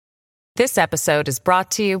This episode is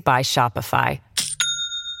brought to you by Shopify.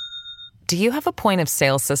 Do you have a point of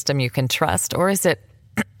sale system you can trust, or is it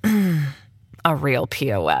a real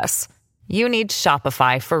POS? You need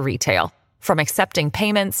Shopify for retail. From accepting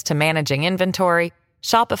payments to managing inventory,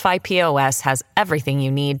 Shopify POS has everything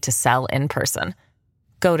you need to sell in person.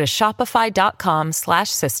 Go to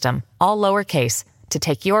shopify.com/system, all lowercase, to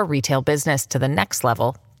take your retail business to the next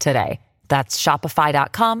level today. That's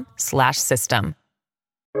shopify.com/system.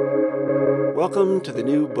 Welcome to the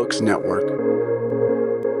New Books Network.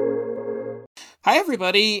 Hi,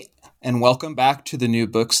 everybody, and welcome back to the New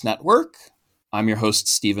Books Network. I'm your host,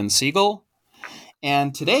 Steven Siegel,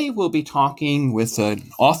 and today we'll be talking with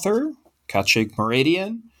an author, Khatchig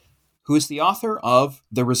Mouradian, who is the author of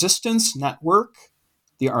The Resistance Network,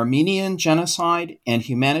 The Armenian Genocide and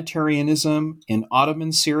Humanitarianism in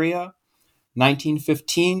Ottoman Syria,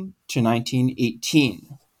 1915 to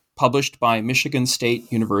 1918, published by Michigan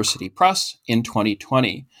State University Press in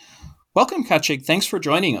 2020. Welcome, Khatchig. Thanks for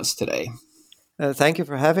joining us today. Thank you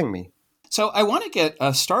for having me. So I want to get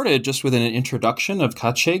started just with an introduction of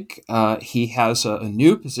Khatchig. He has a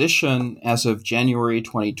new position as of January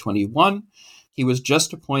 2021. He was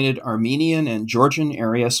just appointed Armenian and Georgian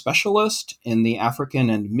Area Specialist in the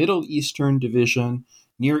African and Middle Eastern Division,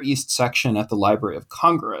 Near East Section at the Library of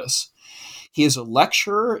Congress. He is a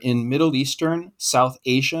lecturer in Middle Eastern, South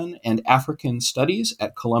Asian, and African Studies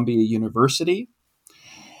at Columbia University.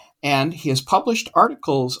 And he has published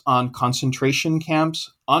articles on concentration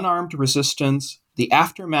camps, unarmed resistance, the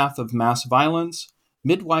aftermath of mass violence,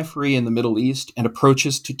 midwifery in the Middle East, and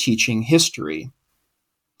approaches to teaching history.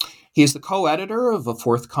 He is the co-editor of a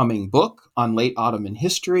forthcoming book on late Ottoman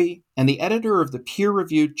history and the editor of the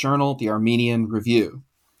peer-reviewed journal, The Armenian Review.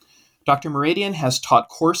 Dr. Mouradian has taught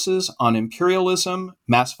courses on imperialism,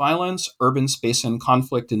 mass violence, urban space and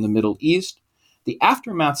conflict in the Middle East, the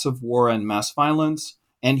aftermaths of war and mass violence,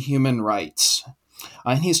 and human rights.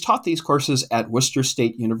 And he's taught these courses at Worcester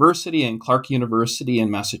State University and Clark University in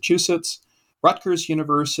Massachusetts, Rutgers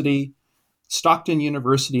University, Stockton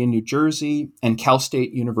University in New Jersey, and Cal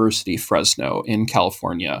State University, Fresno in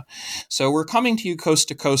California. So we're coming to you coast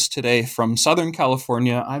to coast today from Southern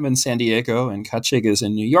California. I'm in San Diego, and Khatchig is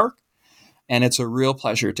in New York. And it's a real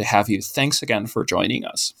pleasure to have you. Thanks again for joining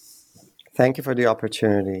us. Thank you for the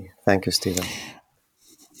opportunity. Thank you, Stephen.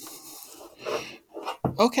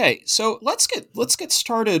 Okay, so let's get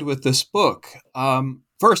started with this book.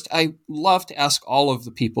 First, I love to ask all of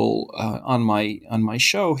the people on my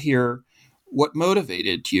show here what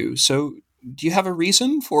motivated you. So, do you have a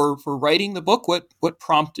reason for writing the book? What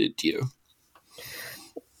prompted you?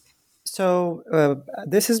 So,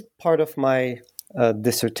 this is part of my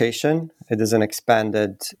dissertation. It is an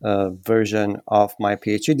expanded version of my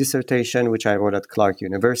PhD dissertation, which I wrote at Clark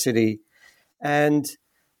University. And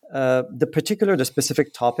the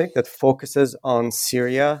specific topic that focuses on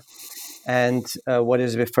Syria and what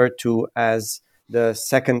is referred to as the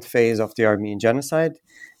second phase of the Armenian Genocide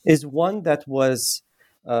is one that was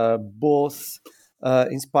both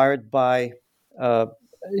inspired by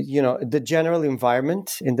the general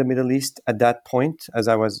environment in the Middle East at that point, as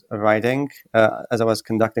I was writing, as I was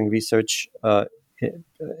conducting research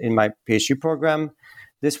in my PhD program.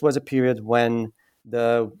 This was a period when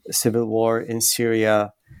the civil war in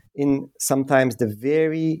Syria, in sometimes the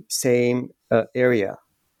very same area,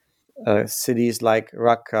 cities like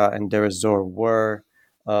Raqqa and Deir ez-Zor were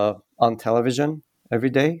on television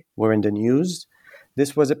every day, were in the news.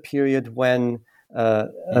 This was a period when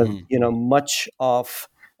much of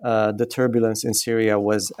the turbulence in Syria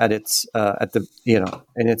was in its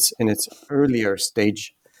earlier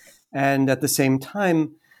stage, and at the same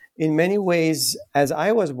time, in many ways, as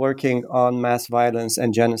I was working on mass violence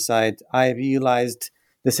and genocide, I realized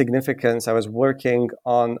the significance. I was working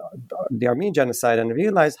on the Armenian genocide and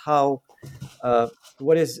realized how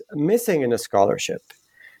what is missing in the scholarship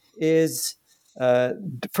is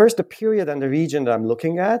first the period and the region that I'm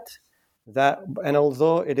looking at. And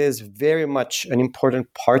although it is very much an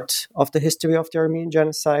important part of the history of the Armenian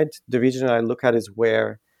genocide, the region I look at is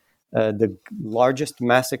where the largest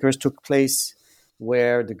massacres took place,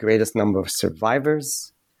 where the greatest number of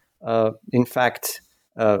survivors, have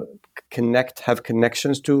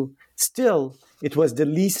connections to. Still, it was the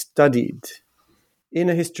least studied in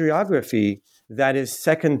a historiography that is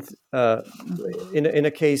second in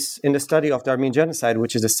the study of the Armenian genocide,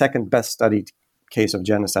 which is the second best studied case of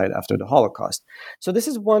genocide after the Holocaust. So this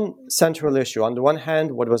is one central issue. On the one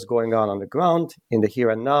hand, what was going on the ground in the here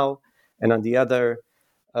and now, and on the other,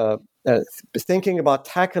 thinking about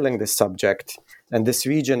tackling this subject and this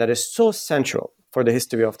region that is so central for the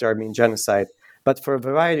history of the Armenian genocide, but for a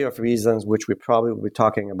variety of reasons, which we probably will be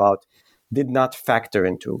talking about, did not factor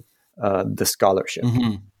into the scholarship.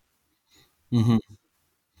 Mm-hmm. Mm-hmm.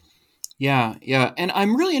 Yeah, yeah. And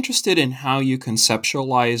I'm really interested in how you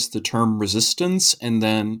conceptualize the term resistance and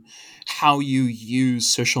then how you use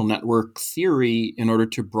social network theory in order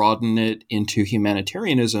to broaden it into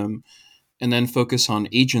humanitarianism and then focus on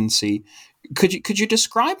agency. Could you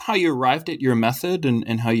describe how you arrived at your method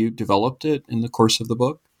and how you developed it in the course of the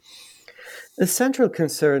book? The central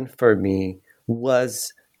concern for me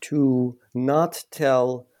was to not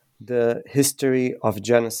tell the history of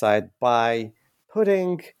genocide by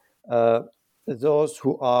putting uh, those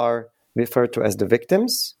who are referred to as the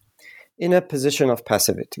victims in a position of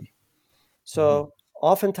passivity. Mm-hmm. So,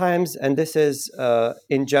 oftentimes, and this is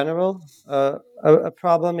in general a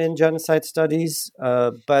problem in genocide studies,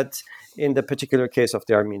 but in the particular case of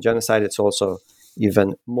the Armenian genocide, it's also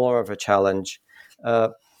even more of a challenge. Uh,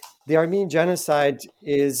 the Armenian genocide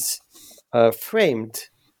is framed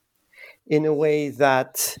in a way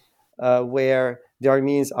that where the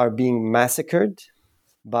Armenians are being massacred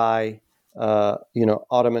by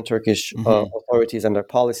Ottoman Turkish Mm-hmm. authorities and their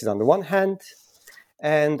policies on the one hand,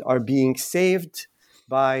 and are being saved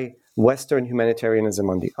by Western humanitarianism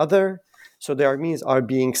on the other. So the Armenians are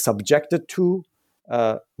being subjected to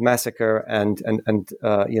massacre and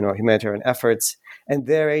humanitarian efforts, and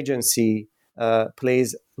their agency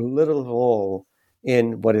plays little role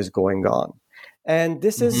in what is going on. And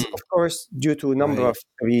this is, Mm-hmm. of course, due to a number Right. of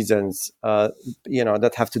reasons,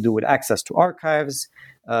 that have to do with access to archives,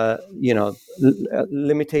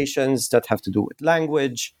 limitations that have to do with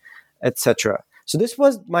language, etc. So this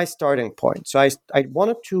was my starting point. So I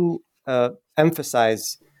wanted to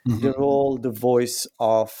emphasize the Mm-hmm. role, the voice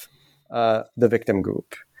of the victim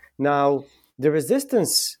group. Now, the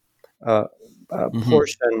resistance uh, Mm-hmm.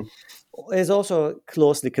 portion is also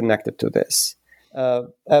closely connected to this.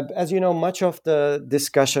 As you know, much of the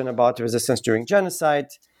discussion about resistance during genocide,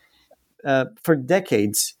 for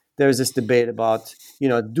decades, there's this debate about,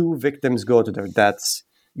 do victims go to their deaths,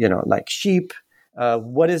 like sheep?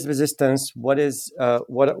 What is resistance? What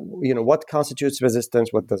constitutes resistance?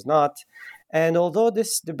 What does not? And although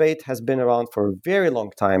this debate has been around for a very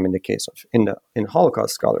long time in the case of in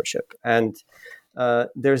Holocaust scholarship, and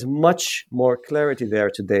there's much more clarity there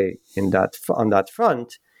today on that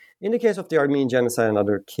front. In the case of the Armenian genocide and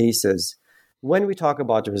other cases, when we talk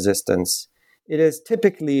about resistance, it is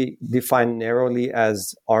typically defined narrowly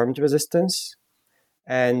as armed resistance,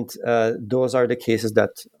 and those are the cases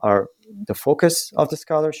that are the focus of the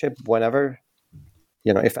scholarship whenever,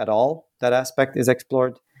 if at all, that aspect is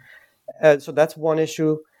explored. So that's one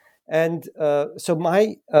issue. And so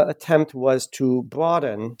my attempt was to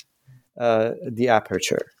broaden the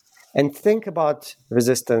aperture and think about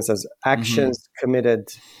resistance as Mm-hmm. actions committed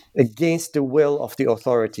against the will of the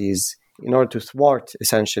authorities in order to thwart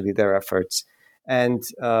essentially their efforts, and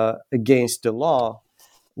against the law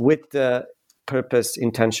with the purpose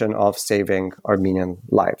intention of saving Armenian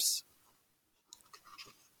lives.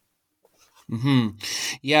 Hmm.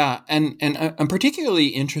 Yeah, and I'm particularly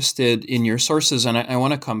interested in your sources, and I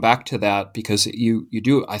want to come back to that because you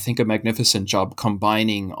do, I think, a magnificent job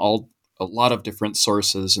combining a lot of different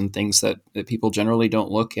sources and things that people generally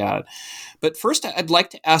don't look at. But first, I'd like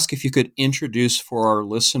to ask if you could introduce for our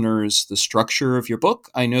listeners the structure of your book.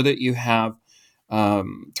 I know that you have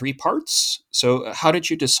three parts. So, how did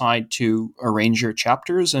you decide to arrange your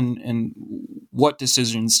chapters, and what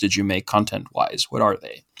decisions did you make content wise? What are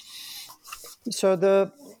they? So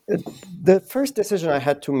the first decision I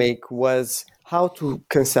had to make was how to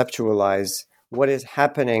conceptualize what is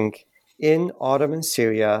happening in Ottoman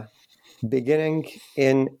Syria beginning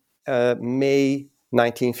in May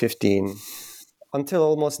 1915 until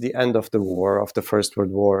almost the end of the war, of the First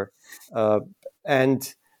World War.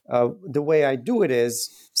 And the way I do it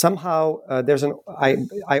is somehow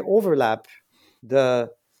I overlap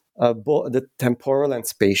the temporal and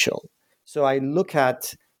spatial. So I look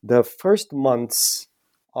at the first months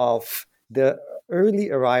of the early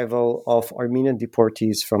arrival of Armenian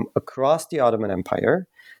deportees from across the Ottoman Empire.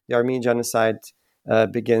 The Armenian genocide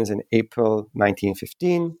begins in April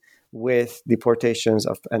 1915 with deportations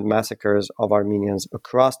and massacres of Armenians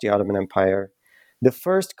across the Ottoman Empire. The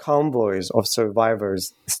first convoys of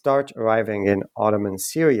survivors start arriving in Ottoman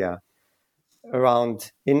Syria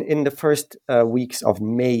around in the first weeks of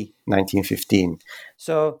May 1915.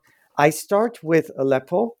 So I start with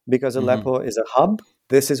Aleppo because Mm-hmm. Aleppo is a hub.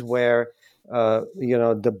 This is where the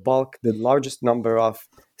largest number of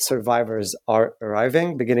survivors are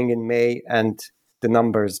arriving beginning in May, and the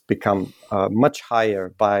numbers become much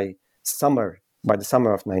higher by the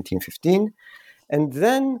summer of 1915. And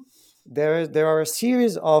then there are a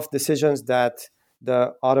series of decisions that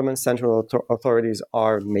the Ottoman central authorities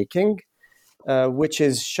are making, which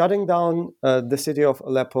is shutting down the city of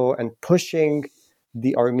Aleppo and pushing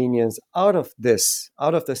the Armenians out of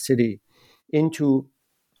the city into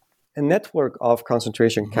a network of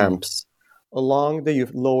concentration camps along the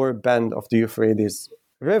lower bend of the Euphrates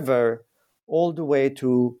River, all the way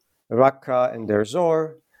to Raqqa and Deir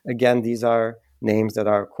Zor. Again, these are names that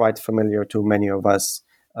are quite familiar to many of us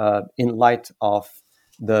in light of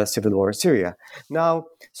the civil war in Syria. Now,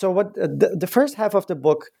 so what the first half of the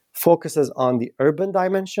book focuses on the urban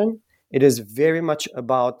dimension. It is very much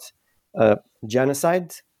about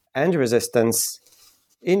genocide and resistance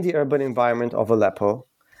in the urban environment of Aleppo.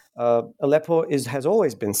 Aleppo has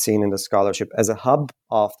always been seen in the scholarship as a hub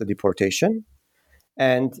of the deportation,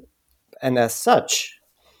 and as such,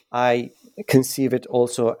 I conceive it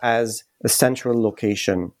also as a central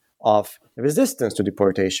location of resistance to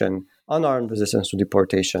deportation, unarmed resistance to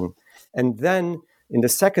deportation. And then in the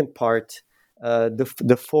second part,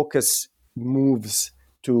 the focus moves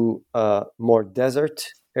to more desert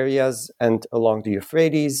areas and along the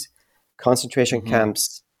Euphrates, concentration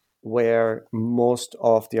camps where most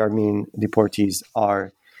of the Armenian deportees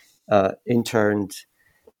are interned.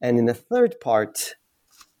 And in the third part,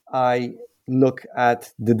 I look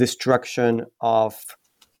at the destruction of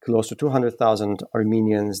close to 200,000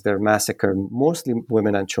 Armenians, their massacre, mostly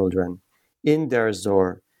women and children, in Deir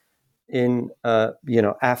Zor,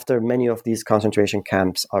 after many of these concentration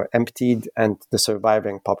camps are emptied and the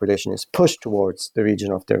surviving population is pushed towards the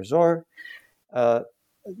region of Deir Zor.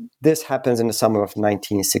 This happens in the summer of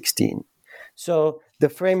 1916. So the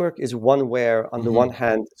framework is one where, on the one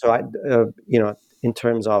hand, in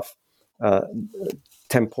terms of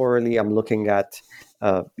temporally, I'm looking at,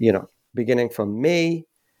 beginning from May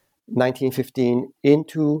 1915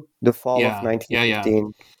 into the fall of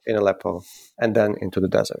 1915 in Aleppo, and then into the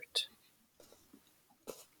desert.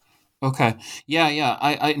 Okay. Yeah.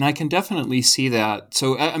 I can definitely see that.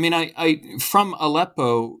 So, I from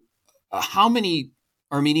Aleppo, how many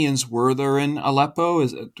Armenians were there in Aleppo?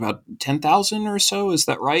 Is it about 10,000 or so? Is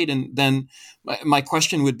that right? And then my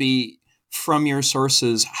question would be, from your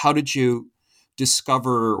sources, how did you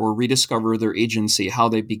discover or rediscover their agency, how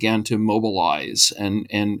they began to mobilize and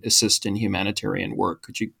assist in humanitarian work?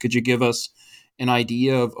 Could you give us an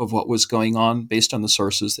idea of what was going on based on the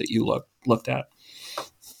sources that you looked at?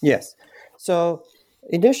 Yes. So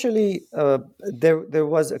initially, there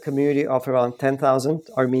was a community of around 10,000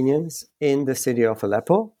 Armenians in the city of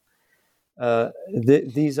Aleppo.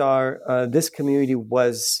 This community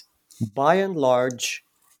was, by and large,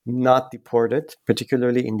 not deported,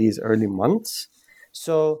 particularly in these early months.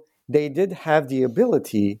 So they did have the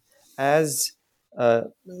ability, as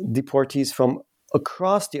deportees from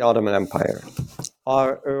across the Ottoman Empire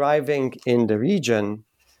are arriving in the region,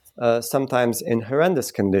 sometimes in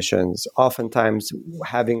horrendous conditions, oftentimes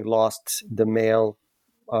having lost the male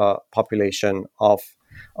population of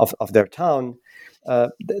their town.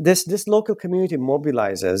 This local community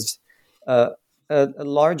mobilizes a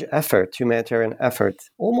large effort, humanitarian effort,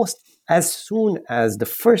 almost as soon as the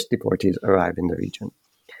first deportees arrive in the region,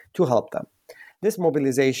 to help them. This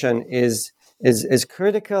mobilization is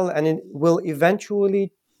critical, and it will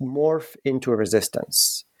eventually morph into a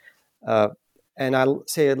resistance. And I'll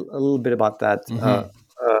say a little bit about that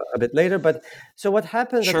a bit later. But so what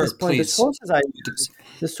happens at this point? Please.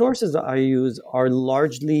 The sources I use are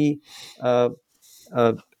largely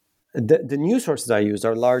the news sources I use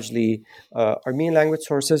are largely Armenian language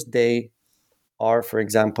sources. They are, for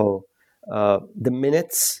example, the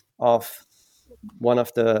minutes of one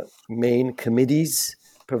of the main committees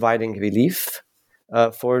providing relief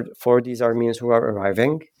for these Armenians who are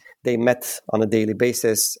arriving. They met on a daily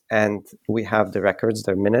basis, and we have the records,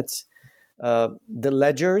 their minutes. The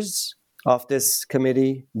ledgers of this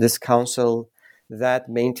committee, this council, that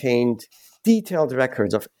maintained detailed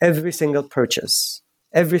records of every single purchase,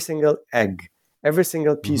 every single egg, every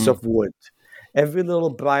single piece of wood, every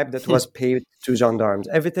little bribe that was paid to gendarmes.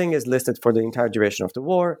 Everything is listed for the entire duration of the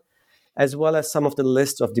war, as well as some of the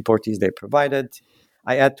lists of deportees they provided.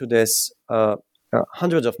 I add to this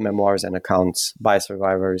hundreds of memoirs and accounts by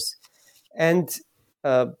survivors. And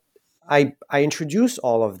I introduce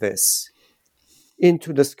all of this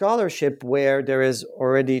into the scholarship, where there is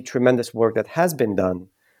already tremendous work that has been done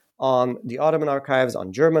on the Ottoman archives,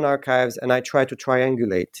 on German archives, and I try to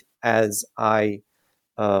triangulate as I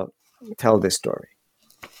tell this story.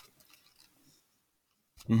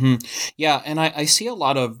 Yeah, and I see a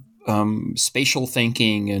lot of spatial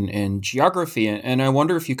thinking and geography, and I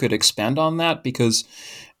wonder if you could expand on that, because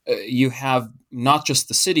you have not just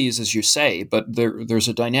the cities, as you say, but there's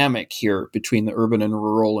a dynamic here between the urban and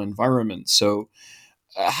rural environment. So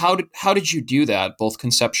how did you do that, both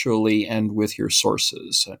conceptually and with your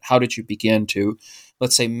sources? How did you begin to,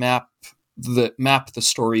 let's say, map the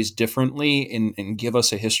stories differently and give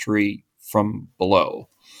us a history from below?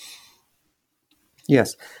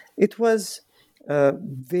 Yes, it was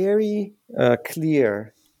very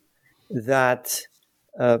clear that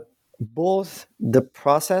both the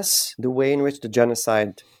process, the way in which the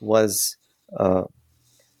genocide was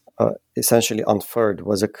essentially unfurled,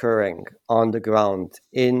 was occurring on the ground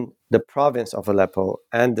in the province of Aleppo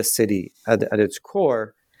and the city at its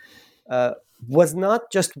core, was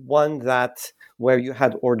not just one that where you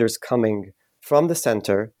had orders coming from the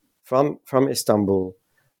center, from Istanbul,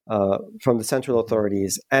 from the central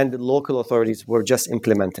authorities, and the local authorities were just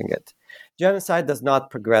implementing it. Genocide does not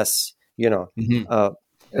progress,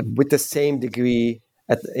 with the same degree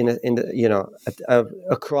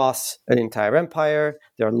across an entire empire.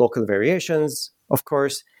 There are local variations, of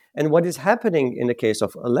course. And what is happening in the case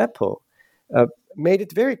of Aleppo made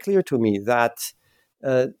it very clear to me that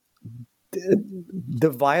the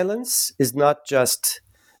violence is not just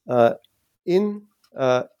in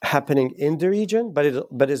happening in the region,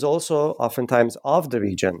 but is also oftentimes of the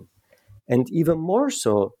region, and even more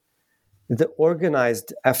so, the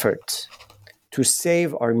organized effort to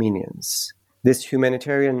save Armenians. This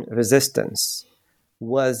humanitarian resistance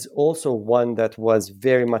was also one that was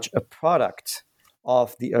very much a product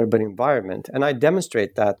of the urban environment, and I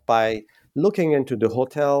demonstrate that by looking into the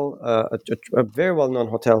hotel, a very well-known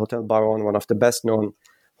hotel, Hotel Baron, one of the best-known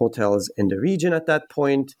hotels in the region at that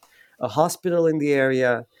point, a hospital in the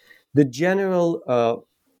area, the general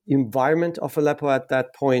environment of Aleppo at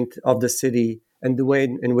that point of the city, and the way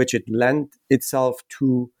in which it lent itself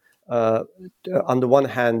to, on the one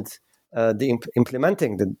hand,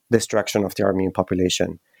 implementing the destruction of the Armenian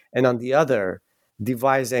population, and on the other,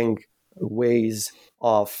 devising ways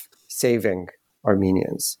of saving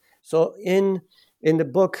Armenians. So in the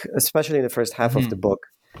book, especially in the first half of the book,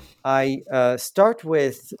 I start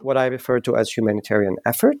with what I refer to as humanitarian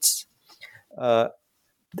efforts.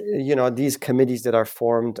 These committees that are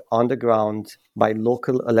formed on the ground by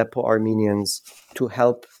local Aleppo Armenians to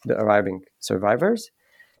help the arriving survivors.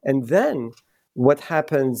 And then what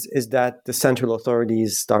happens is that the central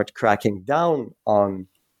authorities start cracking down on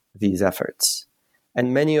these efforts.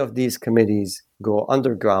 And many of these committees go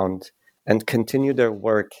underground and continue their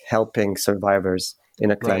work helping survivors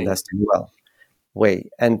in a clandestine way.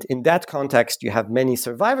 And in that context, you have many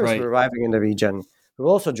survivors who are arriving in the region who are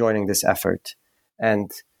also joining this effort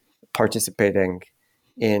and participating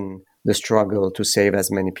in the struggle to save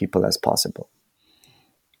as many people as possible.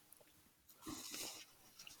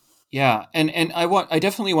 Yeah, and I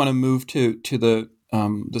definitely want to move to the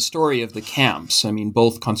story of the camps. I mean,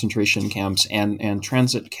 both concentration camps and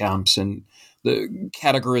transit camps, and the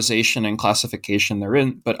categorization and classification they're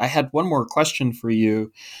in. But I had one more question for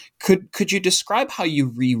you. Could you describe how you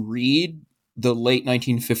reread the late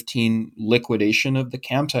 1915 liquidation of the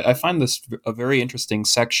camps? I find this a very interesting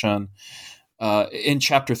section in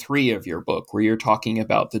chapter 3 of your book, where you're talking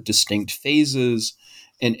about the distinct phases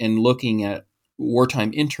and looking at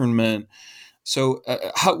wartime internment. So,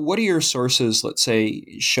 what do your sources, let's say,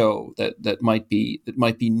 show that might be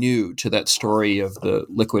new to that story of the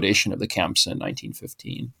liquidation of the camps in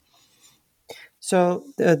 1915? So,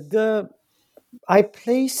 I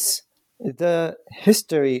place the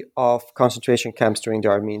history of concentration camps during the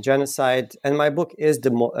Armenian genocide, and my book is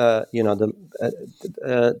the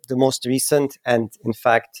most recent, and in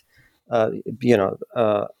fact,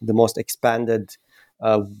 the most expanded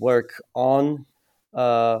work on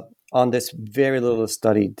this very little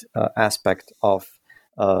studied aspect of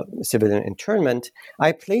civilian internment.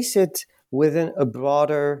 I place it within a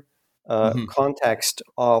broader context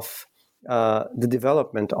of the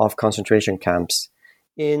development of concentration camps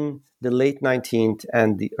in the late 19th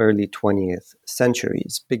and the early 20th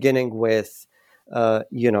centuries, beginning with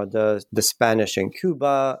the Spanish in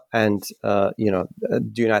Cuba and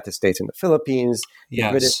the United States in the Philippines, the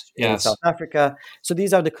British in South Africa. So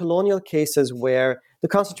these are the colonial cases where the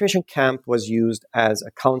concentration camp was used as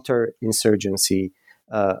a counterinsurgency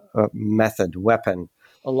weapon,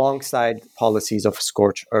 alongside policies of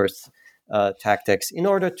scorched earth tactics in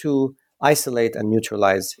order to isolate and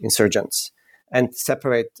neutralize insurgents and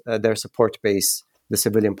separate their support base, the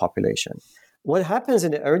civilian population. What happens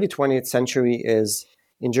in the early 20th century is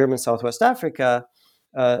in German Southwest Africa,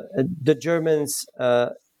 the Germans,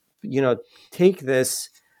 take this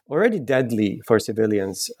already deadly for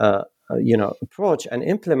civilians, approach and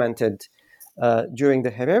implemented during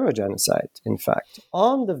the Herero genocide, in fact,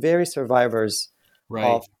 on the very survivors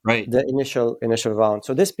of the initial round.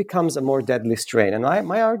 So this becomes a more deadly strain. And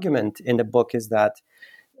my argument in the book is that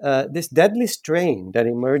this deadly strain that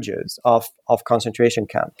emerges of concentration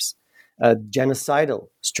camps, genocidal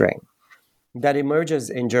strain that emerges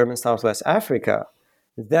in German Southwest Africa,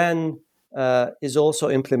 then is also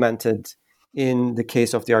implemented in the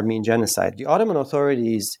case of the Armenian genocide. The Ottoman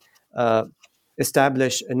authorities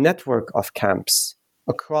established a network of camps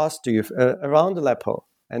across around Aleppo,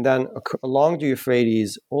 and then along the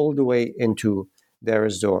Euphrates, all the way into Deir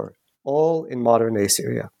ez-Zor, all in modern-day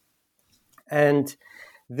Syria. And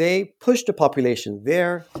they pushed the population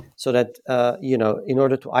there so that, in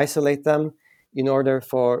order to isolate them, in order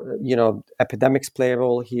for, epidemics play a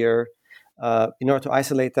role here, in order to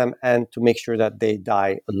isolate them and to make sure that they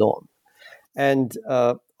die alone. And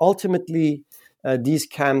ultimately, these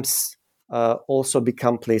camps also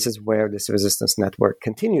become places where this resistance network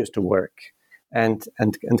continues to work and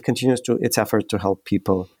continues to its effort to help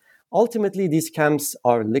people. Ultimately, these camps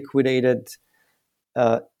are liquidated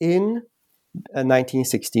in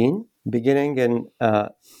 1916, beginning in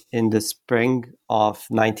the spring of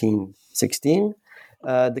 1916.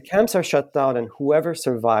 The camps are shut down, and whoever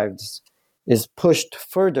survives is pushed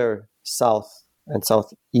further south and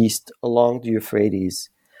southeast along the Euphrates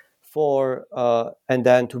and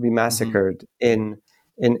then to be massacred in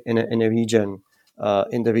a region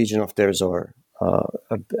in the region of Deir ez-Zor.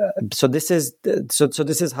 So this is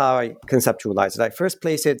how I conceptualize it. I first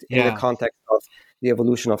place it in the context of the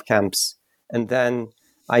evolution of camps, and then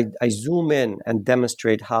I zoom in and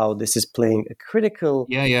demonstrate how this is playing a critical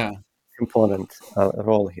component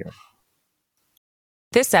role here.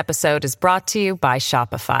 This episode is brought to you by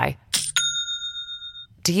Shopify.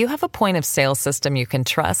 Do you have a point of sale system you can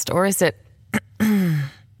trust, or is it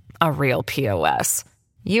a real POS?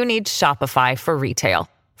 You need Shopify for retail.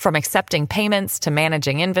 From accepting payments to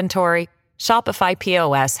managing inventory, Shopify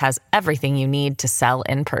POS has everything you need to sell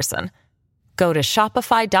in person. Go to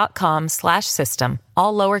shopify.com/system,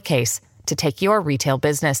 all lowercase, to take your retail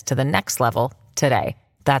business to the next level today.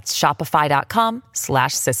 That's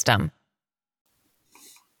shopify.com/system.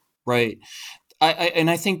 Right.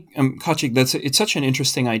 I think, Khatchig, it's such an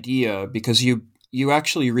interesting idea because you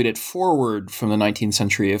actually read it forward from the 19th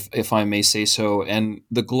century, if I may say so, and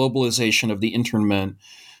the globalization of the internment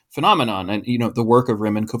phenomenon. And, the work of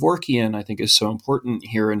Raymond Kevorkian, I think, is so important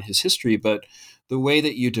here in his history, but the way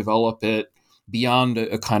that you develop it beyond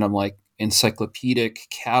a kind of like encyclopedic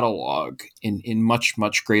catalog in much,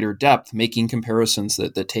 much greater depth, making comparisons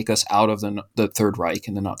that take us out of the Third Reich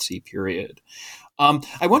and the Nazi period.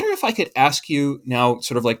 I wonder if I could ask you now,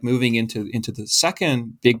 sort of like moving into the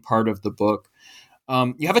second big part of the book.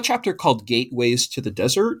 You have a chapter called Gateways to the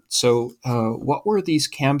Desert. So what were these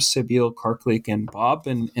camps, Sebil, Karklik, and Bob?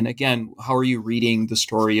 And again, how are you reading the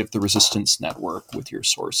story of the resistance network with your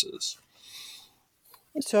sources?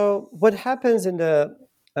 So what happens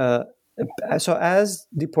so as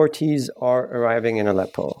deportees are arriving in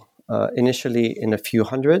Aleppo, initially in a few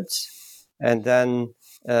hundreds, and then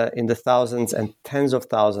in the thousands and tens of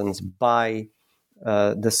thousands by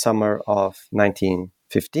the summer of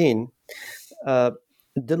 1915,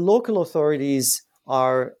 the local authorities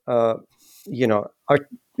are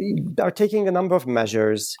taking a number of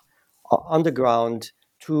measures on the ground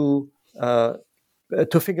to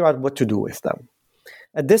figure out what to do with them.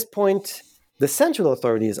 At this point, the central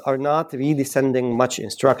authorities are not really sending much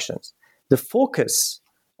instructions. The focus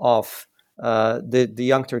of the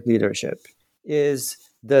Young Turk leadership is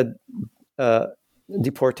the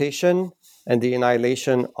deportation and the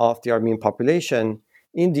annihilation of the Armenian population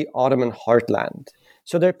in the Ottoman heartland.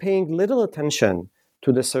 So they're paying little attention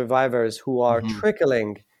to the survivors who are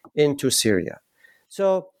trickling into Syria.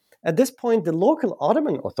 So at this point, the local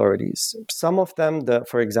Ottoman authorities, some of them,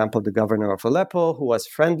 for example, the governor of Aleppo, who was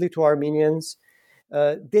friendly to Armenians,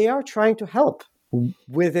 they are trying to help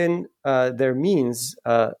within their means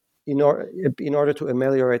in order to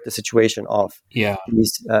ameliorate the situation of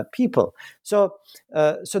these people. So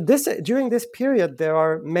during this period, there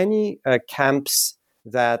are many camps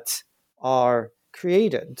that are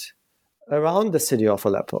created around the city of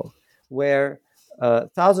Aleppo, where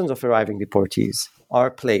thousands of arriving deportees are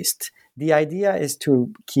placed. The idea is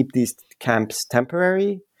to keep these camps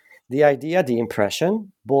temporary. The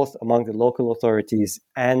impression, both among the local authorities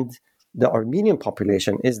and the Armenian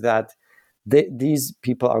population, is that these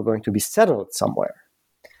people are going to be settled somewhere.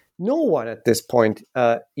 No one at this point,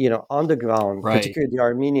 on the ground, particularly the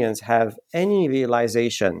Armenians, have any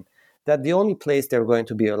realization that the only place they're going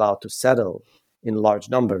to be allowed to settle in large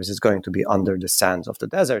numbers is going to be under the sands of the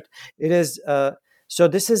desert. It is So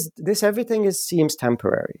this everything seems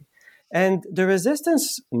temporary, and the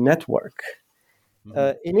resistance network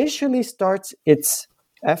initially starts its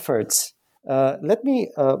efforts. Let me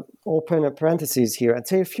open a parenthesis here and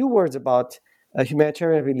say a few words about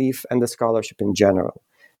humanitarian relief and the scholarship in general.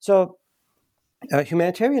 So,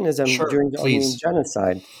 humanitarianism Sure, during the Armenian please.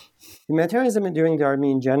 genocide. Humanitarianism during the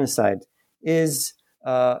Armenian genocide is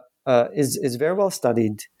is very well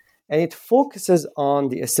studied, and it focuses on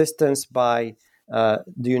the assistance by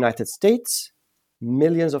the United States,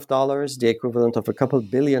 millions of dollars, the equivalent of a couple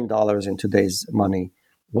 $1 billion in today's money,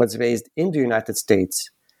 was raised in the United States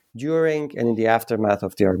during and in the aftermath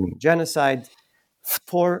of the Armenian genocide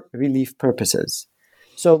for relief purposes.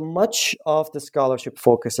 So much of the scholarship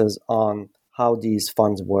focuses on how these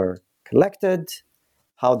funds were collected,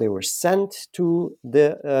 how they were sent to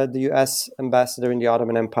the U.S. ambassador in the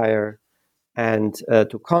Ottoman Empire and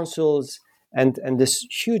to consuls, and this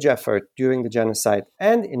huge effort during the genocide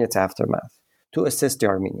and in its aftermath to assist the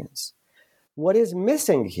Armenians. What is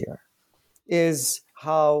missing here is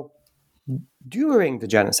how during the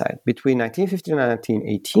genocide between 1915 and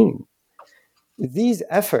 1918, these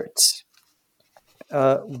efforts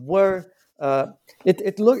were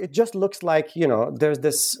it just looks like there's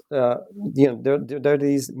this there are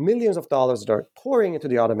these millions of dollars that are pouring into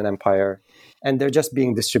the Ottoman Empire, and they're just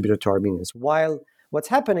being distributed to Armenians. While what's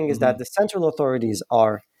happening is that the central authorities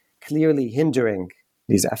are clearly hindering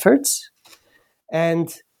these efforts,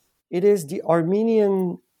 and it is the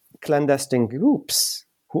Armenian clandestine groups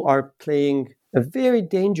who are playing a very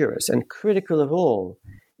dangerous and critical role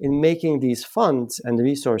in making these funds and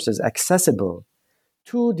resources accessible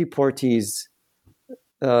to deportees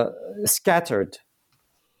scattered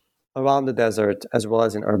around the desert as well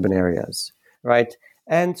as in urban areas, right?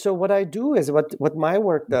 And so what I do is what my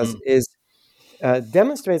work does is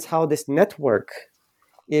demonstrates how this network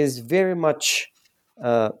is very much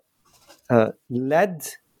led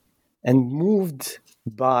and moved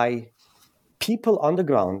by people on the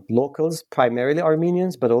ground, locals, primarily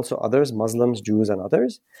Armenians, but also others, Muslims, Jews, and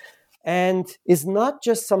others, and is not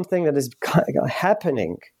just something that is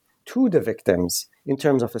happening to the victims in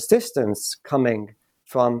terms of assistance coming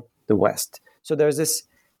from the West. So there's this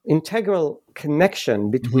integral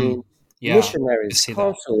connection between missionaries,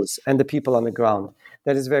 consuls, and the people on the ground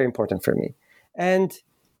that is very important for me. And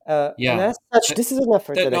as such, this is an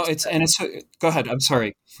effort go ahead. I'm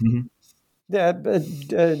sorry.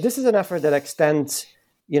 This is an effort that extends,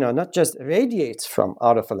 not just radiates from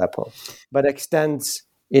out of Aleppo, but extends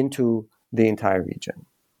into the entire region.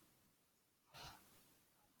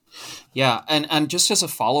 Yeah, and just as a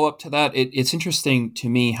follow-up to that, it's interesting to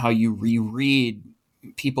me how you reread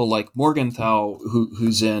people like Morgenthau,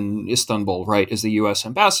 who's in Istanbul, right, as the U.S.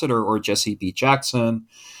 ambassador, or Jesse B. Jackson,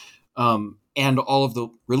 and all of the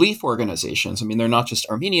relief organizations. I mean, they're not just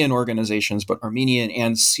Armenian organizations, but Armenian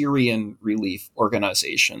and Syrian relief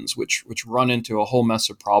organizations, which run into a whole mess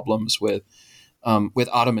of problems with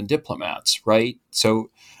Ottoman diplomats, right? So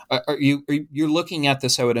you're looking at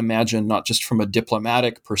this, I would imagine, not just from a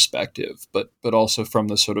diplomatic perspective, but also from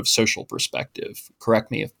the sort of social perspective.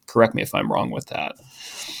 Correct me if I'm wrong with that.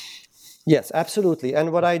 Yes, absolutely.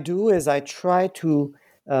 And what I do is I try to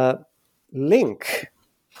link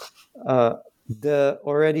the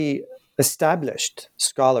already established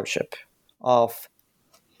scholarship of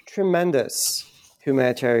tremendous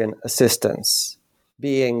humanitarian assistance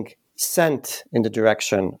being sent in the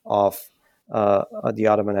direction of the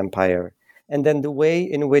Ottoman Empire. And then the way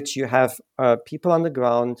in which you have people on the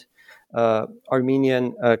ground,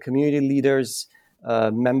 Armenian community leaders,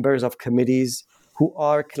 members of committees who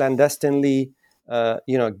are clandestinely,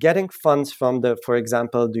 getting funds from for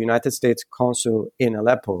example, the United States consul in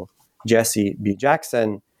Aleppo, Jesse B.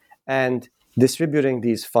 Jackson, and distributing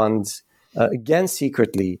these funds again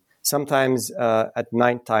secretly, sometimes at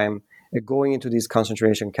nighttime, going into these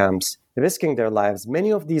concentration camps, risking their lives.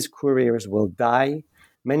 Many of these couriers will die.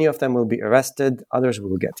 Many of them will be arrested. Others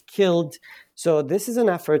will get killed. So this is an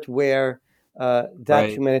effort where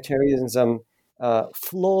humanitarianism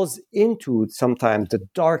flows into sometimes the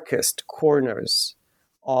darkest corners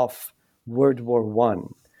of World War I,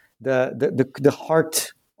 the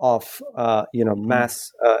heart of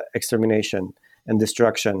mass extermination and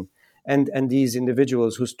destruction, and these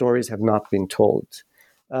individuals whose stories have not been told.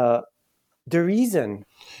 The reason,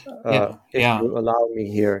 if you allow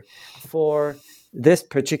me here, for this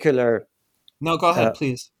particular go ahead,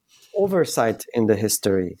 please. Oversight in the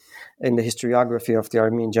historiography of the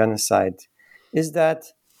Armenian genocide, is that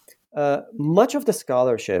much of the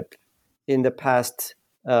scholarship in the past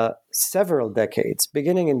several decades,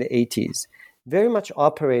 beginning in the 80s, very much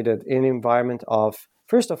operated in an environment of,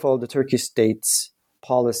 first of all, the Turkish state's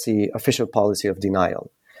official policy of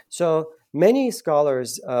denial. So many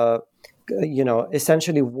scholars,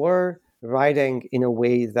 essentially were writing in a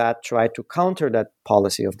way that tried to counter that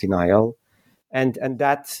policy of denial, and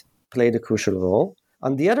that played a crucial role.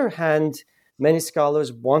 On the other hand, many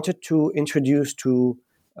scholars wanted to introduce to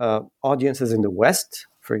audiences in the West,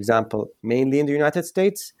 for example, mainly in the United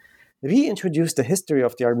States, reintroduce the history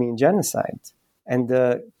of the Armenian genocide and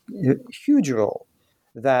the huge role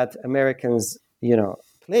that Americans,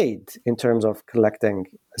 played in terms of collecting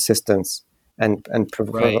assistance and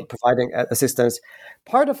providing assistance.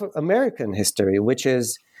 Part of American history, which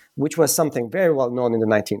was something very well known in the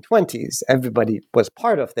 1920s. Everybody was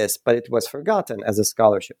part of this, but it was forgotten, as the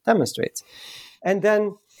scholarship demonstrates. And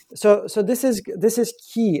then, so this is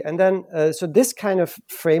key. And then, so this kind of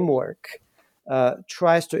framework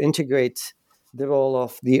tries to integrate the role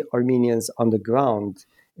of the Armenians on the ground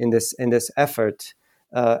in this effort,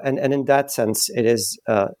 and in that sense, it is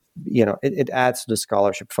it adds to the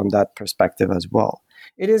scholarship from that perspective as well.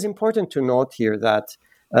 It is important to note here that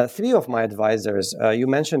three of my advisors, you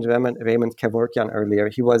mentioned Raymond Kevorkian earlier.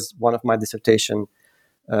 He was one of my dissertation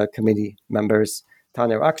committee members.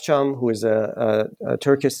 Taner Akçam, who is a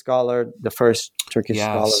Turkish scholar, the first Turkish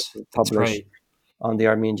scholar to publish on the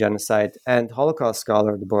Armenian genocide, and Holocaust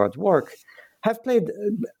scholar Deborah Dwork, have played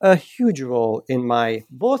a huge role in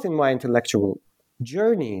both in my intellectual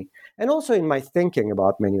journey and also in my thinking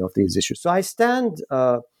about many of these issues. So I stand,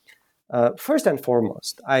 first and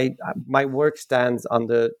foremost, my work stands on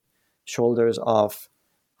the shoulders of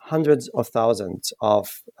hundreds of thousands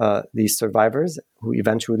of these survivors who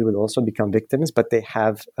eventually will also become victims, but they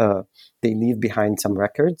leave behind some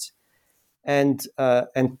records, and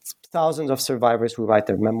thousands of survivors who write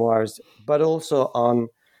their memoirs, but also on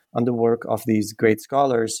the work of these great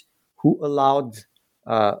scholars who allowed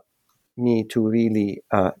me to really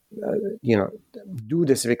do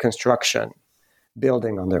this reconstruction,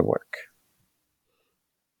 building on their work.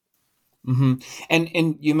 Mm-hmm.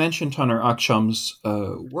 And you mentioned Taner Akçam's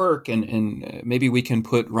work, and maybe we can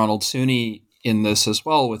put Ronald Sunni in this as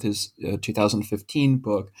well with his 2015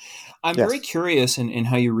 book. I'm very curious in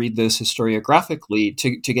how you read this historiographically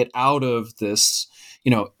to get out of this,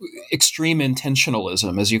 extreme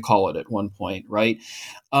intentionalism, as you call it at one point, right?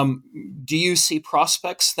 Do you see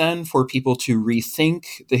prospects then for people to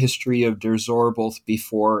rethink the history of Der Zor both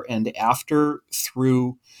before and after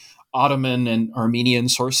through Ottoman and Armenian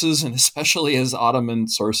sources, and especially as Ottoman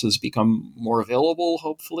sources become more available,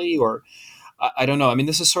 hopefully? Or I don't know. I mean,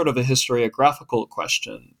 this is sort of a historiographical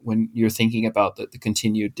question when you're thinking about the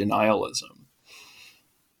continued denialism.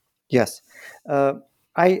 Yes.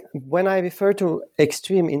 When I refer to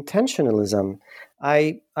extreme intentionalism,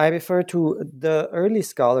 I refer to the early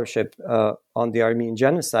scholarship on the Armenian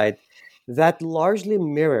genocide that largely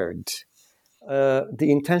mirrored the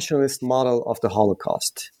intentionalist model of the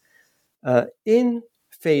Holocaust. In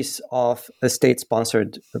face of a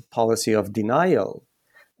state-sponsored policy of denial,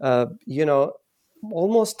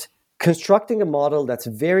 almost constructing a model that's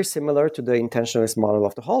very similar to the intentionalist model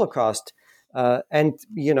of the Holocaust, and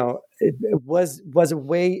it was a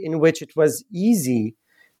way in which it was easy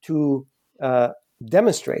to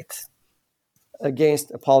demonstrate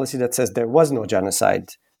against a policy that says there was no genocide,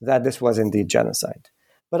 that this was indeed genocide.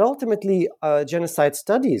 But ultimately, genocide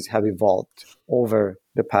studies have evolved over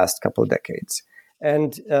the past couple of decades.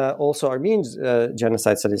 And also Armenian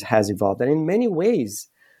genocide studies has evolved. And in many ways,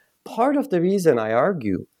 part of the reason I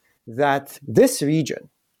argue that this region,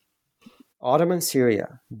 Ottoman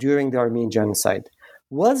Syria, during the Armenian genocide,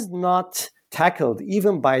 was not tackled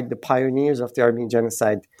even by the pioneers of the Armenian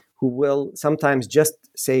genocide, who will sometimes just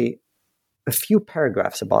say a few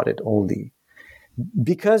paragraphs about it only,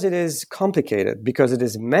 because it is complicated, because it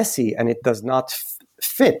is messy, and it does not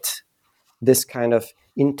fit this kind of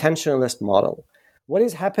intentionalist model. What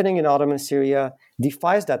is happening in Ottoman Syria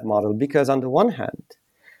defies that model, because on the one hand,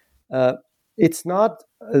 it's not,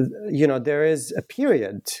 there is a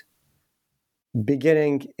period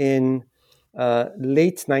beginning in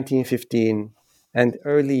late 1915 and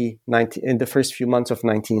in the first few months of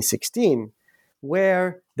 1916,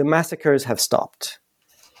 where the massacres have stopped.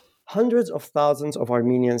 Hundreds of thousands of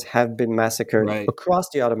Armenians have been massacred across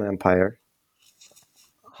the Ottoman Empire.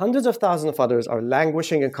 Hundreds of thousands of others are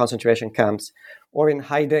languishing in concentration camps or in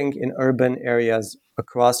hiding in urban areas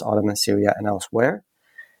across Ottoman Syria and elsewhere.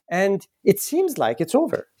 And it seems like it's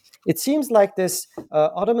over. It seems like this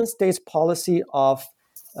Ottoman state's policy of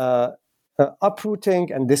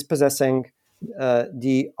uprooting and dispossessing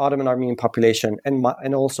the Ottoman Armenian population,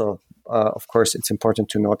 and also, of course, it's important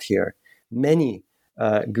to note here, many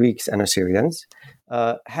Greeks and Assyrians,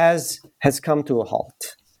 has come to a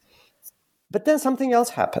halt. But then something else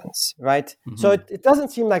happens, right? So it doesn't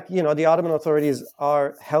seem like, the Ottoman authorities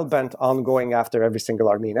are hell-bent on going after every single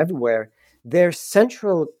Armenian everywhere. Their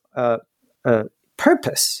central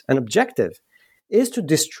purpose and objective is to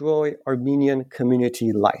destroy Armenian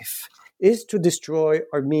community life, is to destroy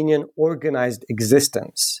Armenian organized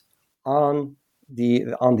existence on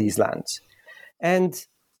these lands. And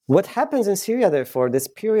what happens in Syria, therefore, this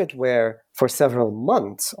period where for several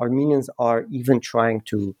months Armenians are even trying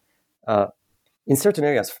to, in certain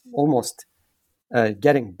areas, almost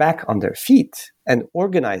getting back on their feet and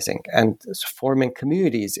organizing and forming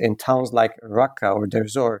communities in towns like Raqqa or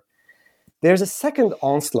Derzor, there's a second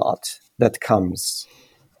onslaught that comes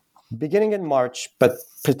beginning in March, but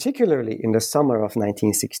particularly in the summer of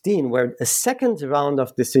 1916, where a second round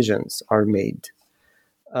of decisions are made.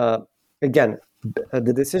 Again,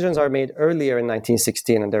 the decisions are made earlier in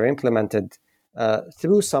 1916, and they're implemented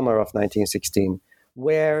through summer of 1916,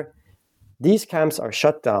 where these camps are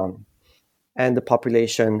shut down, and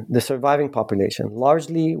the surviving population,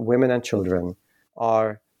 largely women and children,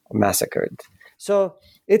 are massacred. So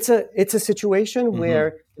it's a situation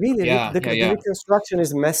where really the reconstruction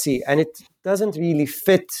is messy, and it doesn't really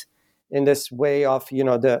fit in this way of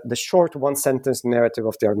the short one-sentence narrative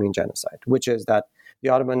of the Armenian genocide, which is that the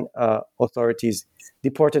Ottoman authorities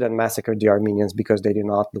deported and massacred the Armenians because they did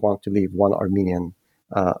not want to leave one Armenian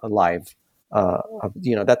alive.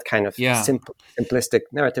 That kind of simplistic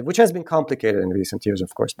narrative, which has been complicated in recent years,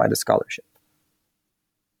 of course, by the scholarship.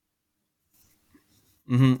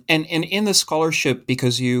 And in the scholarship,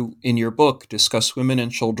 because you, in your book, discuss women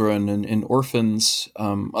and children and orphans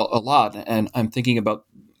a lot, and I'm thinking about,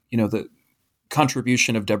 the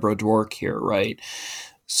contribution of Deborah Dwork here, right?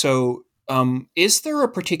 So is there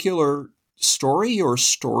a particular story or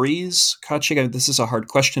stories, Khatchig? This is a hard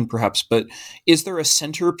question, perhaps, but is there a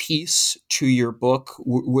centerpiece to your book?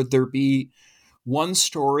 Would there be one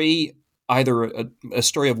story, either a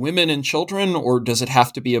story of women and children, or does it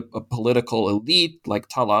have to be a political elite like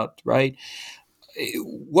Talat, right?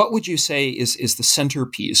 What would you say is the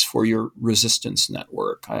centerpiece for your resistance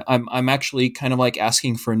network? I'm actually kind of like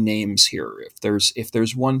asking for names here. If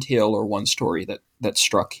there's one tale or one story that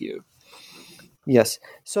struck you. Yes.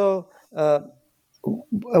 So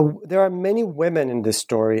there are many women in this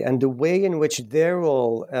story, and the way in which their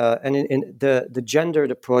role and in the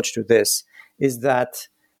gendered approach to this is that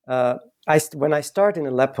when I start in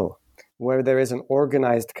Aleppo, where there is an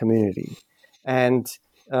organized community and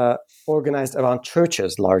organized around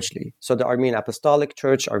churches largely, so the Armenian Apostolic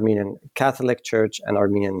Church, Armenian Catholic Church, and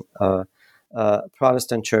Armenian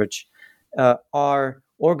Protestant Church are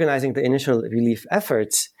organizing the initial relief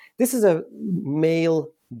efforts. This is a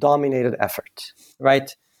male-dominated effort,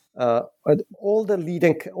 right? All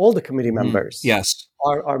the committee members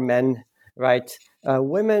are men, right?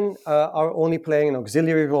 Women are only playing an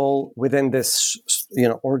auxiliary role within this,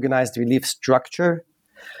 organized relief structure.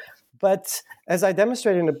 But as I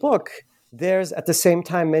demonstrate in the book, there's at the same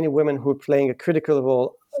time many women who are playing a critical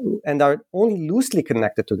role and are only loosely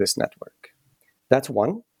connected to this network. That's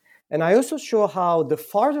one. And I also show how the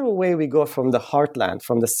farther away we go from the heartland,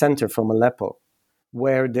 from the center, from Aleppo,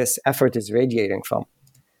 where this effort is radiating from,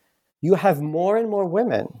 you have more and more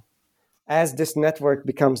women as this network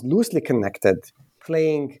becomes loosely connected,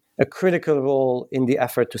 playing a critical role in the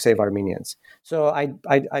effort to save Armenians. So I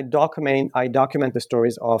document the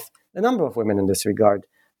stories of a number of women in this regard.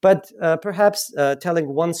 But perhaps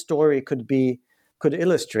telling one story could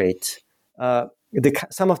illustrate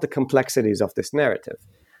some of the complexities of this narrative.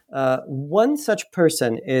 One such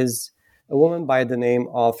person is a woman by the name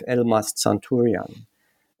of Elmas Tsanturian.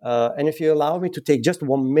 And if you allow me to take just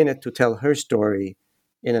 1 minute to tell her story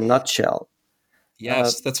in a nutshell.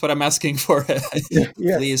 Yes, that's what I'm asking for.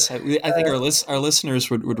 Please. I think our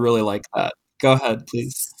listeners would really like that. Go ahead,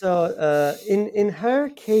 please. So in her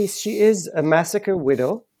case, she is a massacre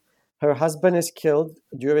widow. Her husband is killed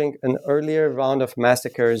during an earlier round of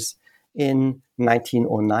massacres in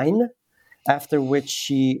 1909. After which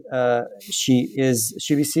she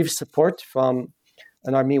receives support from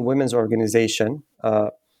an Armenian women's organization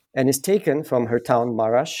and is taken from her town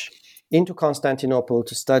Marash into Constantinople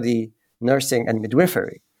to study nursing and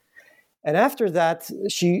midwifery. And after that,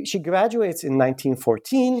 she graduates in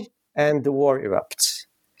 1914, and the war erupts.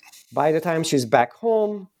 By the time she's back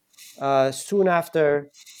home, soon after,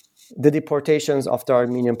 the deportations of the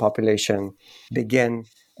Armenian population begin,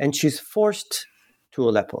 and she's forced to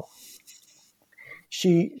Aleppo.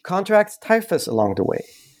 She contracts typhus along the way,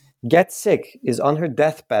 gets sick, is on her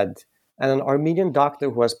deathbed, and an Armenian doctor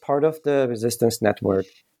who was part of the resistance network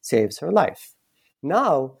saves her life.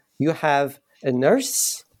 Now you have a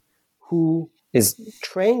nurse who is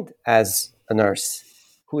trained as a nurse,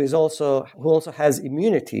 who also has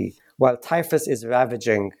immunity, while typhus is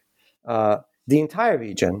ravaging the entire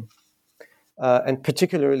region, and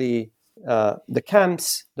particularly the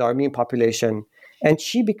camps, the Armenian population. And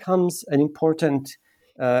she becomes an important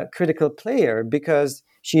critical player because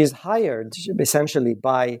she is hired essentially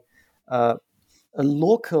by a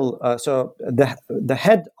local, so the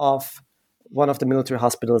head of one of the military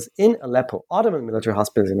hospitals in Aleppo, Ottoman military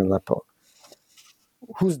hospitals in Aleppo,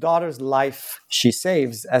 whose daughter's life she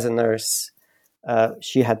saves as a nurse.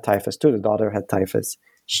 She had typhus too. The daughter had typhus.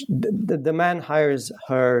 The man hires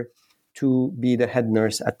her to be the head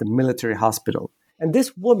nurse at the military hospital. And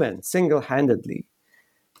this woman single-handedly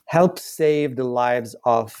helped save the lives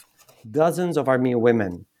of dozens of Armenian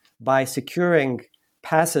women by securing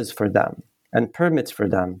passes for them and permits for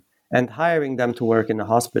them and hiring them to work in the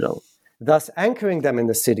hospital, thus anchoring them in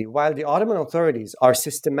the city while the Ottoman authorities are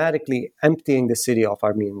systematically emptying the city of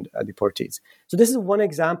Armenian deportees. So this is one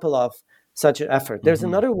example of such an effort. There's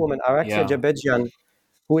another woman, Araxia Jabedjian,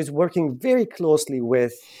 who is working very closely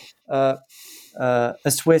with a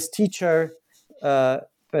Swiss teacher,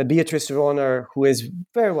 Beatrice Rohner, who is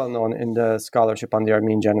very well known in the scholarship on the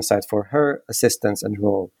Armenian genocide for her assistance and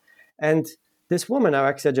role. And this woman,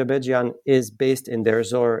 Araxia Jabedjian, is based in Deir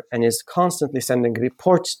Zor and is constantly sending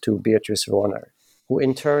reports to Beatrice Rohner, who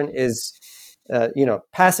in turn is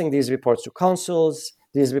passing these reports to consuls.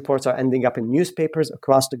 These reports are ending up in newspapers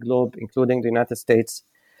across the globe, including the United States.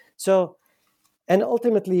 So, and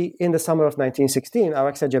ultimately, in the summer of 1916,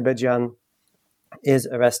 Araxia Jabedjian is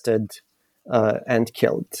arrested and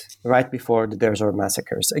killed right before the Deir Zor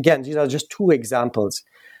massacres. Again, these are just two examples.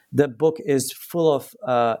 The book is full of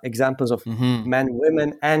examples of men,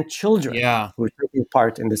 women, and children who are taking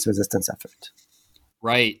part in this resistance effort.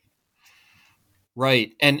 Right.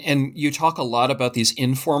 And you talk a lot about these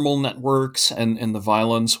informal networks and the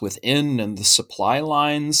violence within and the supply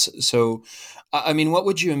lines. So, I mean, what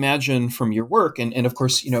would you imagine from your work? And of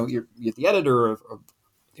course, you're the editor of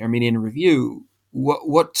the Armenian Review.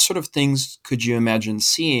 What sort of things could you imagine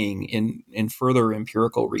seeing in further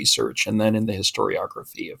empirical research and then in the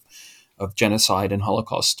historiography of genocide and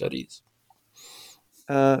Holocaust studies?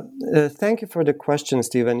 Thank you for the question,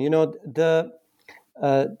 Stephen.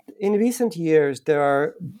 In recent years, there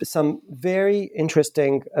are some very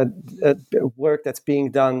interesting work that's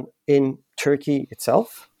being done in Turkey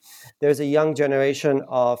itself. There's a young generation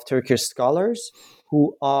of Turkish scholars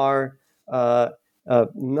who are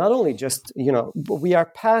not only just, we are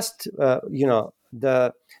past,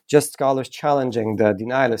 the just scholars challenging the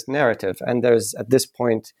denialist narrative. And there's, at this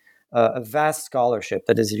point, a vast scholarship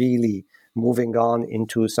that is really moving on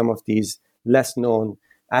into some of these less known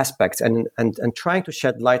aspects and trying to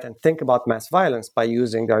shed light and think about mass violence by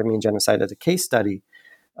using the Armenian genocide as a case study.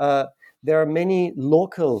 There are many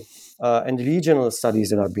local and regional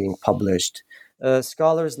studies that are being published.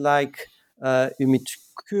 Scholars like Ümit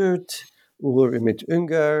Kürt, or Ümit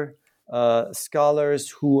Ünger, scholars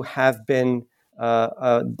who have been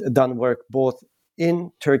done work both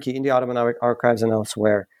in Turkey, in the Ottoman archives and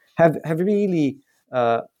elsewhere, have really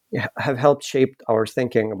have helped shape our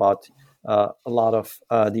thinking about a lot of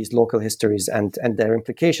these local histories and their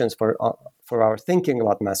implications for our thinking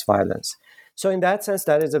about mass violence. So in that sense,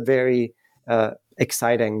 that is a very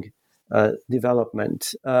exciting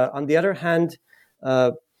development. On the other hand,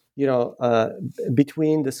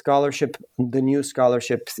 between the scholarship, the new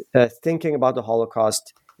scholarship, thinking about the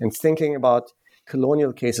Holocaust and thinking about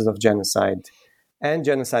colonial cases of genocide and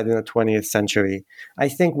genocide in the 20th century, I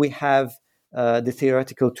think we have the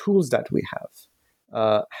theoretical tools that we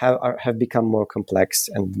have become more complex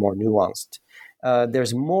and more nuanced.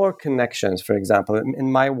 There's more connections. For example,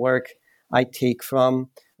 in my work, I take a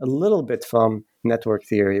little bit from network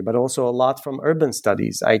theory, but also a lot from urban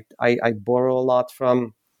studies. I borrow a lot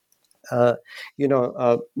from the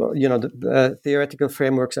theoretical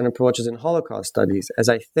frameworks and approaches in Holocaust studies as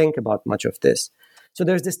I think about much of this. So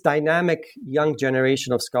there's this dynamic young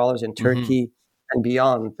generation of scholars in Turkey and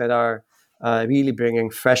beyond that are really bringing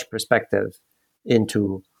fresh perspective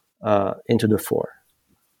into the fore.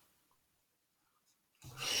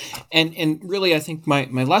 And really, I think my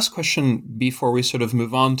last question before we sort of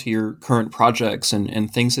move on to your current projects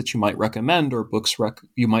and things that you might recommend or books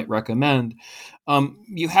you might recommend,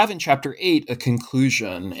 you have in Chapter 8 a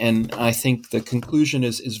conclusion, and I think the conclusion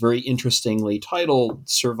is very interestingly titled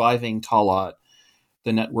Surviving Talat,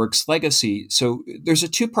 the Network's Legacy. So there's a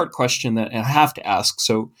two-part question that I have to ask.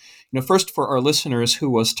 So, first for our listeners, who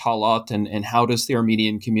was Talat and how does the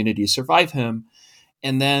Armenian community survive him?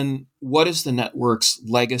 And then what is the network's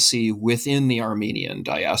legacy within the Armenian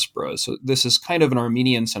diaspora? So this is kind of an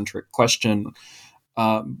Armenian-centric question,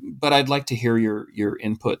 but I'd like to hear your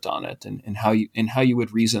input on it and how you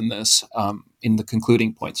would reason this in the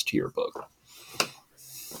concluding points to your book.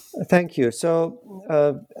 Thank you. So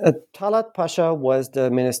Talat Pasha was the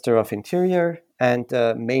Minister of Interior and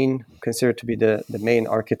considered to be the main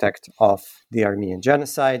architect of the Armenian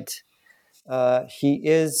genocide. He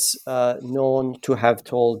is known to have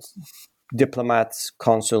told diplomats,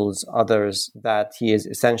 consuls, others that he is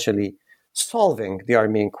essentially solving the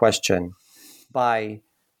Armenian question by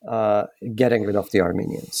getting rid of the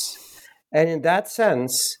Armenians. And in that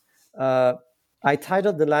sense, I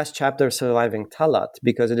titled the last chapter Surviving Talat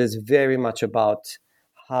because it is very much about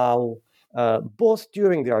how both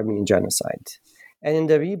during the Armenian genocide and in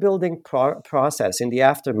the rebuilding process, in the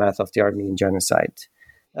aftermath of the Armenian genocide,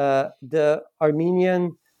 the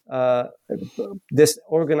Armenian, this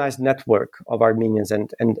organized network of Armenians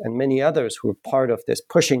and many others who are part of this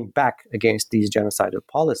pushing back against these genocidal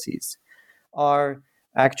policies are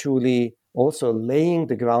actually also laying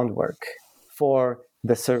the groundwork for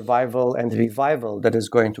the survival and revival that is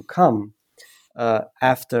going to come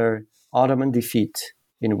after Ottoman defeat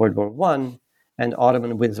in World War I and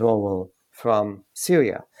Ottoman withdrawal from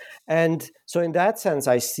Syria. And so in that sense,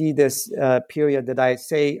 I see this period that I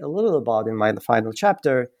say a little about in my final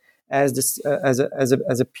chapter as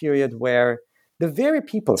a period where the very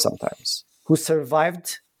people sometimes who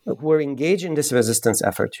survived, who were engaged in this resistance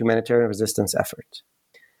effort, humanitarian resistance effort,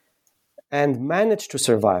 and managed to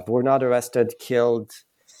survive, were not arrested, killed,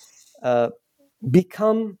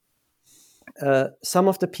 become some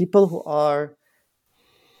of the people who are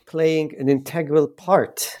playing an integral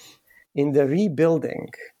part in the rebuilding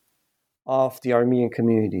of the Armenian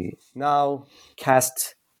community, now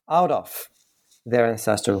cast out of their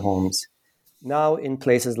ancestral homes, now in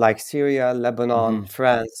places like Syria, Lebanon,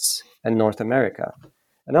 France, and North America,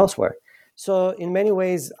 and elsewhere. So in many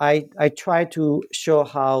ways, I try to show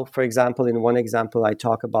how, for example, in one example, I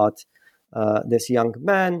talk about this young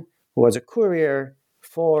man who was a courier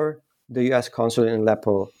for the U.S. consulate in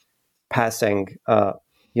Aleppo, passing,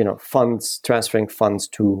 funds, transferring funds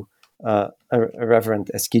to a Reverend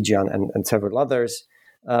Eskijian and several others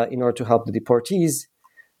in order to help the deportees.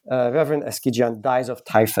 Reverend Eskijian dies of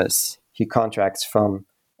typhus. He contracts from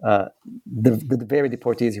the very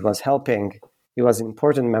deportees he was helping. He was an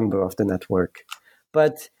important member of the network,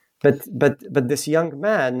 but this young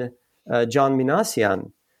man, John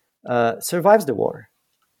Minassian, survives the war,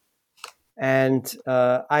 and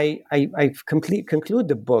I conclude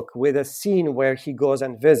the book with a scene where he goes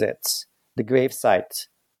and visits the gravesite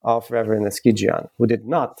of Reverend Eskijian, who did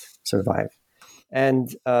not survive,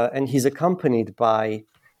 and he's accompanied by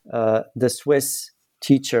the Swiss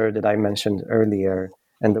teacher that I mentioned earlier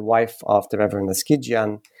and the wife of the Reverend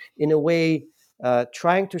Eskijian, in a way.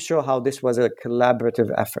 Trying to show how this was a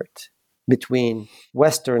collaborative effort between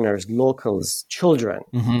Westerners, locals, children,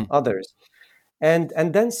 others, and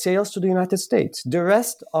then sails to the United States. The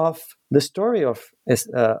rest of the story of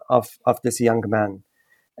this young man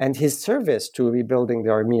and his service to rebuilding the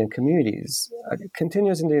Armenian communities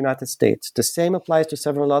continues in the United States. The same applies to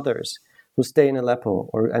several others who stay in Aleppo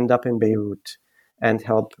or end up in Beirut and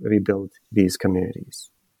help rebuild these communities.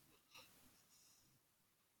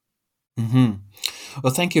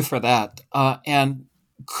 Well, thank you for that. And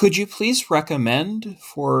could you please recommend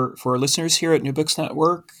for listeners here at New Books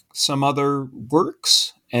Network some other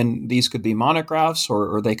works? And these could be monographs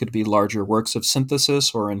or they could be larger works of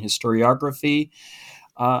synthesis or in historiography.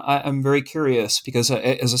 I'm very curious because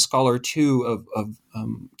as a scholar, too, of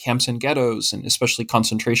camps and ghettos, and especially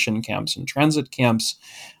concentration camps and transit camps,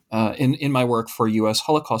 in my work for U.S.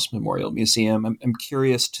 Holocaust Memorial Museum, I'm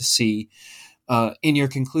curious to see in your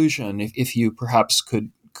conclusion, if you perhaps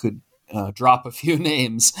could drop a few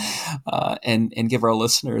names and give our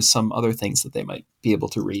listeners some other things that they might be able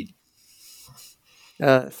to read.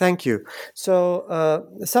 Thank you. So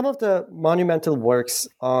some of the monumental works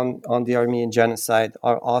on the Armenian genocide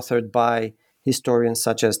are authored by historians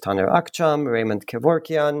such as Taner Akçam, Raymond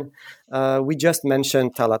Kevorkian. We just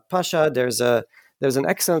mentioned Talat Pasha. There's an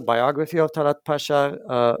excellent biography of Talat Pasha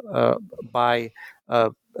by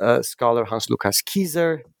scholar Hans Lukas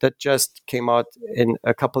Kieser that just came out in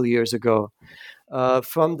a couple of years ago.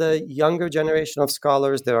 From the younger generation of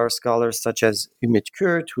scholars, there are scholars such as Ümit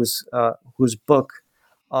Kürt, whose book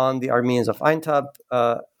on the Armenians of Aintab,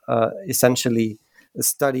 essentially a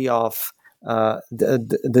study of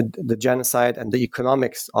the genocide and the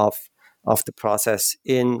economics of of the process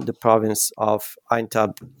in the province of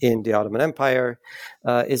Aintab in the Ottoman Empire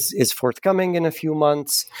is forthcoming in a few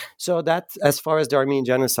months. So that, as far as the Armenian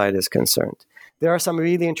genocide is concerned, there are some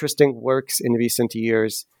really interesting works in recent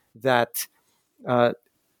years that uh,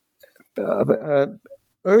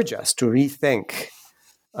 urge us to rethink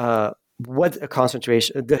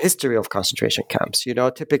the history of concentration camps.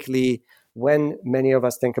 Typically when many of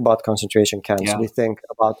us think about concentration camps, we think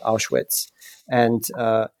about Auschwitz. And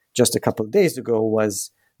just a couple of days ago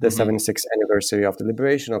was the 76th anniversary of the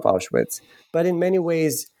liberation of Auschwitz. But in many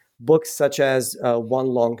ways, books such as One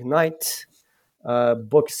Long Night,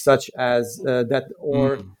 books such as that,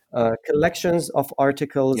 or collections of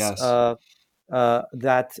articles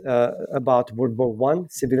that about World War One,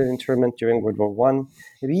 civilian internment during World War One,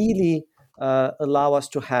 really allow us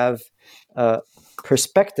to have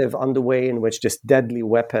perspective on the way in which this deadly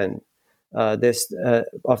weapon, of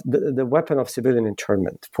the weapon of civilian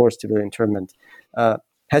internment, forced civilian internment,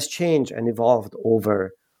 has changed and evolved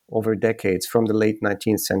over decades from the late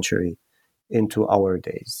 19th century into our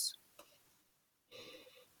days.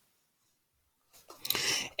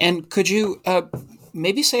 And could you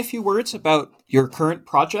maybe say a few words about your current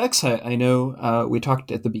projects? I know we talked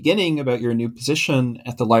at the beginning about your new position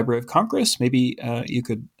at the Library of Congress. Maybe you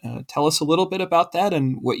could tell us a little bit about that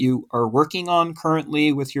and what you are working on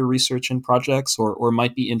currently with your research and projects, or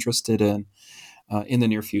might be interested in the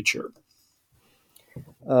near future.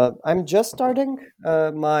 I'm just starting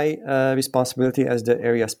my responsibility as the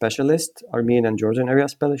area specialist, Armenian and Georgian area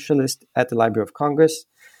specialist at the Library of Congress.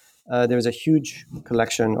 There's a huge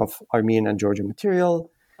collection of Armenian and Georgian material,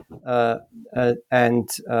 and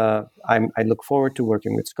I look forward to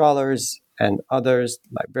working with scholars and others,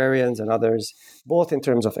 librarians and others, both in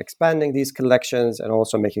terms of expanding these collections and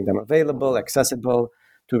also making them available, accessible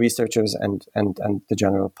to researchers and the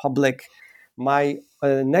general public. My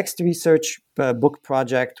next research book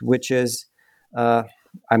project, which is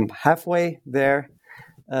I'm halfway there,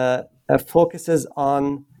 focuses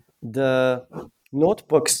on the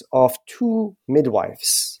notebooks of two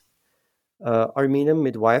midwives, Armenian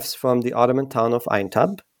midwives from the Ottoman town of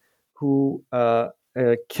Aintab, who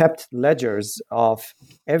kept ledgers of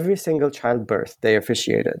every single childbirth they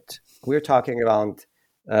officiated. We're talking around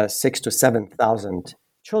 6,000 to 7,000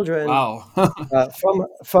 children. Wow.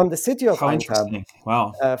 from the city of How Aintab. interesting.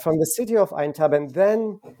 Wow. From the city of Aintab, and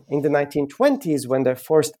then in the 1920s, when they're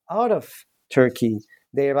forced out of Turkey,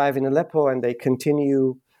 they arrive in Aleppo and they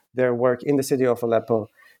continue their work in the city of Aleppo.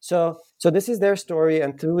 So this is their story,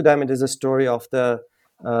 and through them, it is a story of the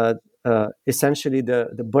essentially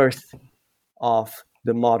the birth of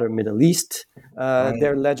the modern Middle East.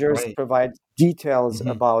 Their ledgers provide details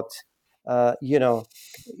about Arabs,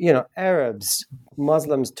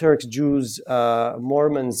 Muslims, Turks, Jews,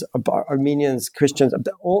 Mormons, Armenians, Christians,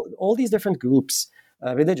 all these different groups,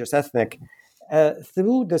 religious, ethnic,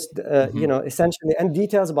 through this, essentially, and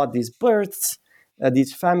details about these births,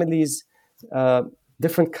 these families,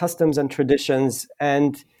 different customs and traditions,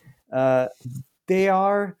 and they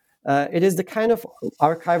are. It is the kind of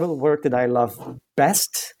archival work that I love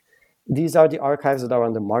best. These are the archives that are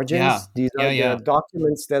on the margins. These are the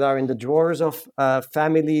documents that are in the drawers of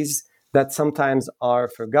families that sometimes are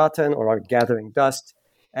forgotten or are gathering dust.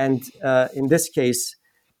 And in this case,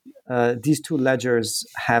 these two ledgers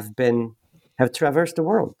have traversed the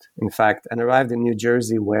world, in fact, and arrived in New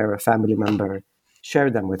Jersey, where a family member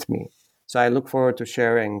shared them with me. So I look forward to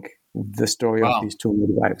sharing the story of these two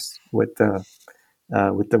midwives with the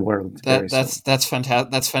world. That's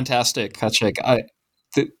fantastic. That's fantastic, Khatchig.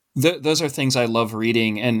 Those are things I love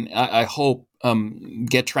reading, and I hope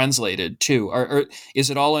get translated too.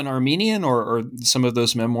 Is it all in Armenian, or some of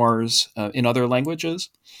those memoirs in other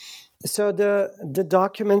languages? So the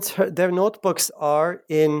documents, their notebooks are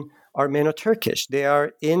in Armeno-Turkish. They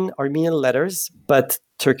are in Armenian letters, but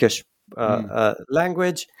Turkish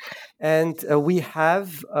language. And we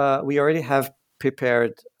already have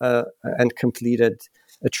prepared and completed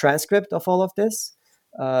a transcript of all of this,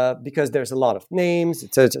 because there's a lot of names.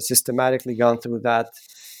 It's systematically gone through that.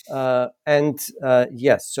 So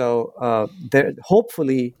there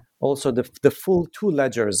hopefully also the full two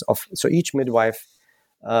ledgers of, so each midwife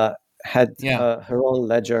had her own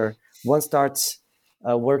ledger. One starts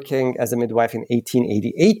working as a midwife in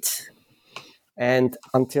 1888, and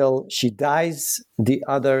until she dies, the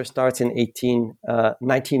other starts in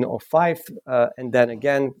 1905, and then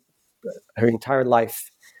again, her entire life,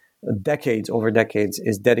 over decades,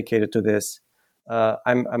 is dedicated to this.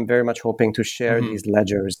 I'm very much hoping to share these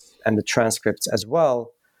ledgers and the transcripts as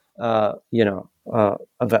well, and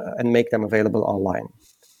make them available online.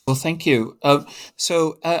 Well, thank you.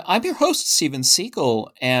 I'm your host, Stephen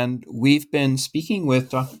Siegel, and we've been speaking with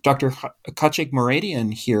Dr. Khatchig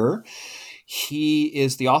Mouradian here. He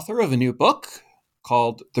is the author of a new book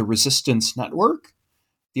called The Resistance Network: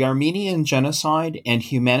 The Armenian Genocide and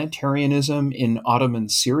Humanitarianism in Ottoman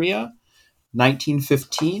Syria,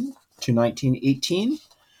 1915 to 1918.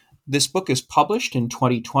 This book is published in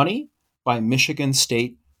 2020 by Michigan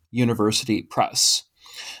State University Press.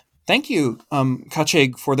 Thank you,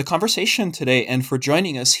 Khatchig, for the conversation today and for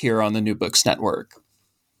joining us here on the New Books Network.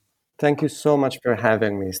 Thank you so much for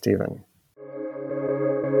having me, Stephen.